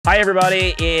Hi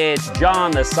everybody, it's John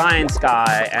the Science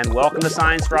Guy, and welcome to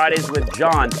Science Fridays with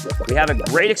John. We have a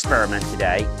great experiment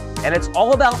today, and it's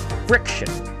all about friction.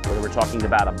 Whether we're talking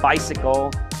about a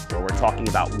bicycle, or we're talking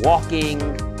about walking,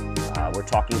 we're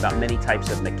talking about many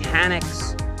types of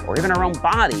mechanics, or even our own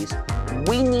bodies,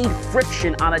 we need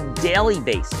friction on a daily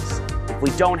basis. If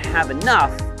we don't have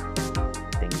enough,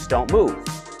 things don't move.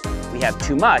 If we have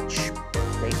too much,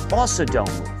 they also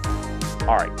don't move.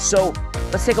 All right, so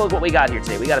let's take a look at what we got here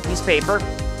today. We got a piece of paper,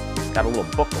 got a little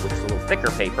booklet, which is a little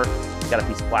thicker paper, got a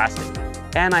piece of plastic,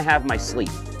 and I have my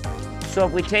sleeve. So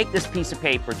if we take this piece of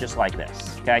paper just like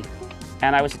this, okay,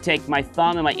 and I was to take my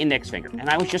thumb and my index finger, and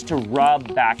I was just to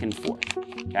rub back and forth,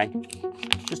 okay,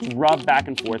 just rub back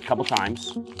and forth a couple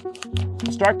times,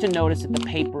 you'll start to notice that the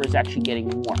paper is actually getting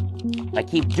warm. If I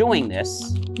keep doing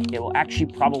this, it will actually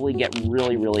probably get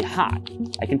really, really hot.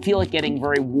 I can feel it getting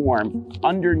very warm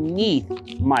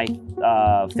underneath my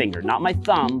finger, not my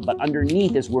thumb, but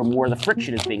underneath is where more of the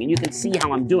friction is being, and you can see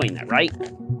how I'm doing that, right?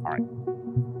 All right.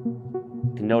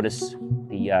 You can notice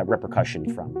the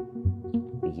repercussion from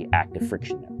the active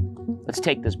friction there. Let's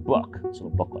take this book, this little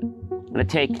booklet. I'm gonna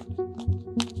take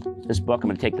this book, I'm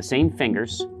gonna take the same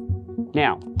fingers.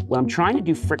 Now, when I'm trying to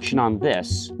do friction on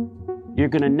this, you're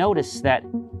gonna notice that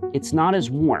it's not as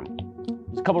warm.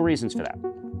 There's a couple reasons for that.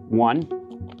 One,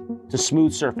 it's a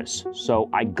smooth surface, so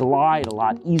I glide a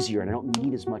lot easier and I don't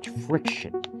need as much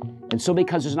friction. And so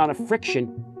because there's not a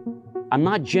friction, I'm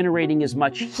not generating as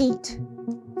much heat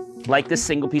like this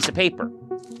single piece of paper.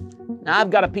 Now I've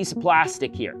got a piece of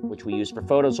plastic here, which we use for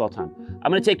photos all the time.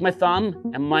 I'm gonna take my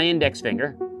thumb and my index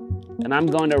finger, and I'm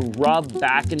going to rub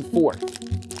back and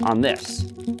forth on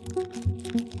this.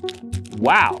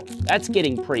 Wow, that's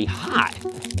getting pretty hot.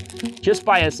 Just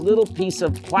by this little piece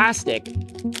of plastic,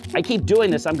 I keep doing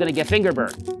this, I'm gonna get finger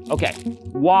burn. Okay,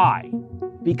 why?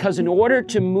 Because in order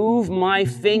to move my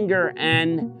finger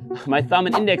and my thumb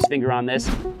and index finger on this,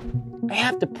 I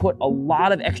have to put a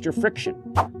lot of extra friction.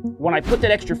 When I put that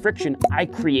extra friction, I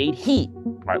create heat.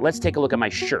 All right, let's take a look at my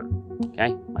shirt,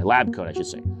 okay? My lab coat, I should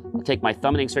say. I'll take my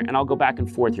thumb and index finger and I'll go back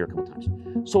and forth here a couple times.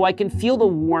 So I can feel the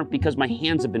warmth because my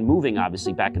hands have been moving,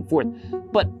 obviously, back and forth.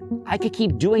 But I could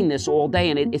keep doing this all day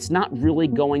and it's not really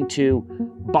going to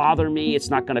bother me. It's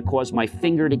not gonna cause my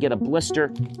finger to get a blister.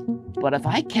 But if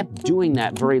I kept doing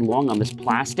that very long on this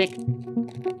plastic,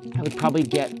 I would probably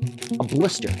get a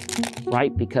blister,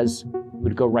 right? Because it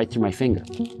would go right through my finger.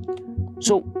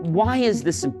 So why is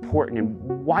this important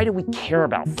and why do we care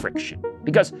about friction?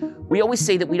 Because we always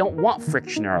say that we don't want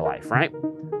friction in our life, right?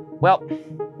 Well,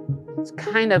 it's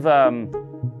kind of a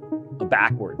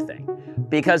backward thing.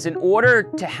 Because in order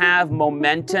to have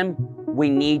momentum, we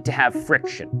need to have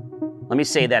friction. Let me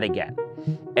say that again.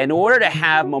 In order to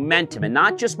have momentum, and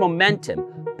not just momentum,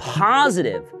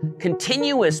 positive,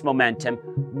 continuous momentum,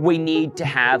 we need to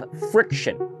have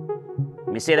friction.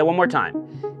 Let me say that one more time.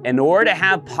 In order to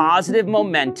have positive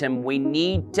momentum, we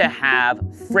need to have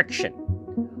friction.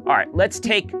 All right, let's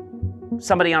take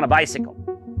somebody on a bicycle.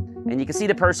 And you can see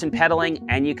the person pedaling,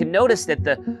 and you can notice that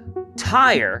the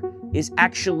tire is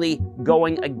actually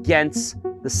going against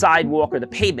the sidewalk or the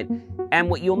pavement. And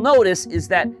what you'll notice is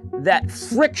that that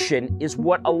friction is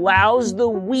what allows the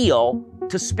wheel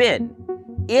to spin.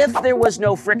 If there was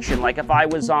no friction, like if I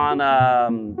was on,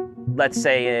 let's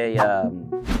say a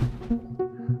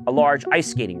large ice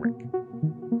skating rink,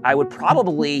 I would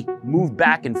probably move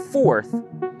back and forth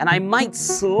and I might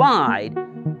slide,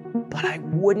 but I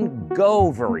wouldn't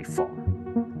go very far.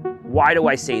 Why do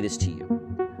I say this to you?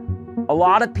 A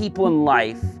lot of people in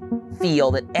life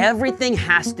feel that everything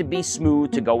has to be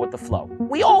smooth to go with the flow.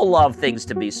 We all love things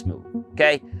to be smooth,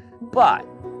 okay? But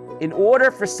in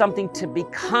order for something to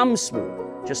become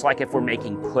smooth, just like if we're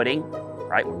making pudding,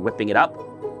 right, we're whipping it up,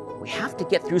 we have to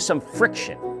get through some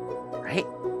friction, right?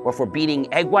 Or if we're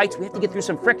beating egg whites, we have to get through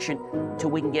some friction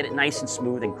until we can get it nice and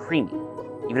smooth and creamy,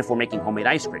 even if we're making homemade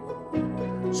ice cream.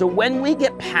 So when we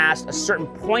get past a certain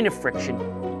point of friction,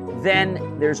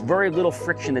 then there's very little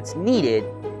friction that's needed,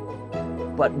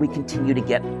 but we continue to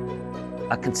get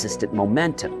a consistent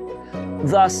momentum.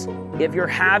 Thus, if you're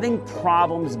having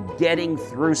problems getting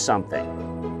through something,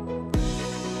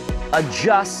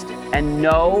 adjust and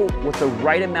know what the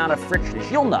right amount of friction is.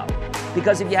 You'll know,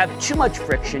 because if you have too much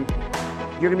friction,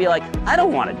 you're gonna be like, I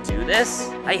don't wanna do this.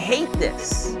 I hate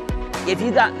this. If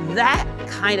you got that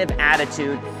kind of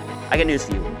attitude, I got news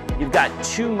for you. You've got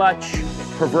too much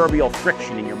proverbial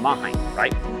friction in your mind,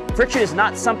 right? Friction is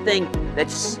not something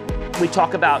that's we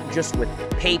talk about just with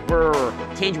paper or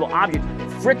tangible objects.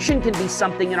 Friction can be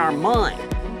something in our mind.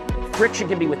 Friction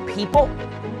can be with people.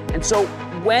 And so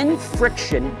when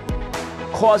friction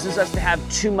causes us to have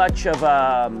too much of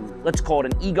a, let's call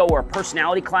it an ego or a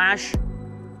personality clash,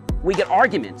 we get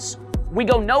arguments. We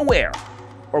go nowhere,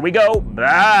 or we go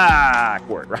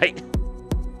backward, right?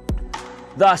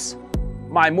 Thus,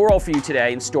 my moral for you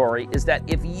today and story is that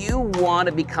if you want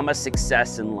to become a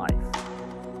success in life,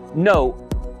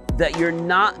 note that you're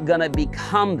not going to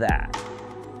become that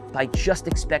by just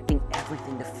expecting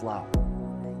everything to flow.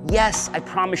 Yes, I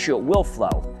promise you it will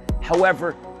flow.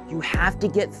 However, you have to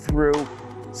get through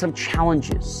some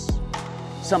challenges,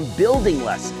 some building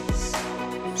lessons,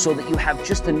 so that you have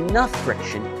just enough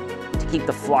friction to keep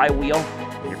the flywheel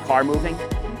in your car moving,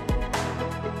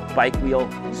 bike wheel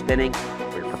spinning,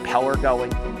 or your propeller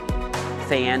going,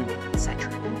 fan,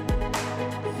 etc.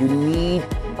 You need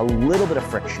a little bit of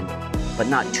friction, but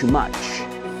not too much.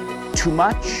 Too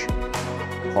much,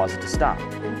 cause it to stop.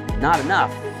 Not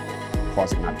enough,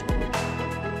 cause it not to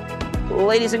move.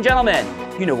 Ladies and gentlemen,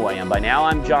 you know who I am by now.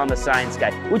 I'm John the Science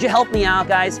Guy. Would you help me out,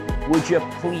 guys? Would you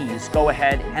please go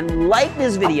ahead and like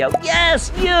this video?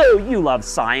 Yes, you love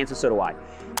science, and so do I.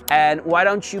 And why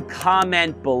don't you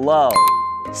comment below?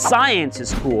 Science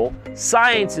is cool,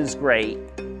 science is great,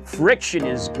 friction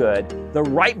is good. The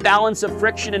right balance of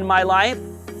friction in my life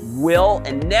will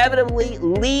inevitably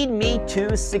lead me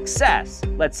to success.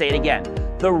 Let's say it again.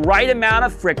 The right amount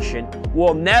of friction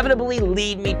will inevitably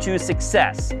lead me to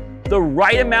success. The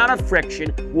right amount of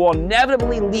friction will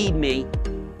inevitably lead me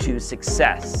to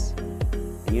success.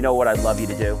 And you know what I'd love you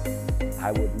to do?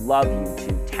 I would love you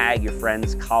to tag your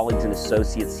friends, colleagues, and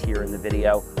associates here in the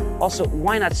video. Also,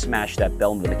 why not smash that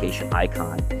bell notification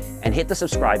icon and hit the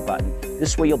subscribe button?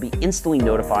 This way you'll be instantly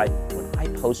notified when I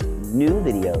post new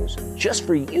videos just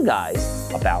for you guys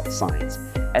about science.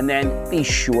 And then be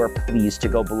sure, please, to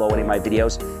go below any of my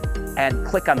videos and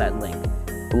click on that link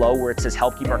below where it says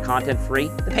help keep our content free,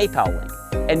 the PayPal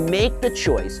link, and make the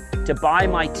choice to buy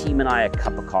my team and I a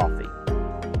cup of coffee.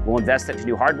 We'll invest into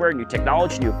new hardware, new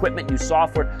technology, new equipment, new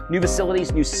software, new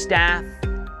facilities, new staff,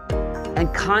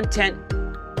 and content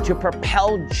to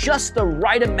propel just the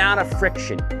right amount of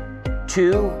friction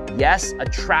to, yes,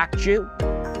 attract you,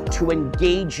 to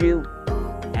engage you,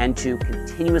 and to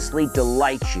continuously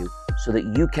delight you so that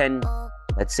you can,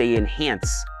 let's say,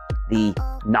 enhance the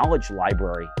knowledge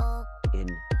library in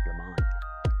your mind.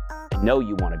 I know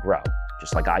you want to grow,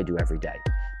 just like I do every day.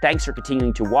 Thanks for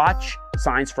continuing to watch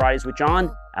Science Fridays with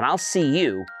John, and I'll see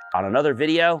you on another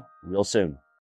video real soon.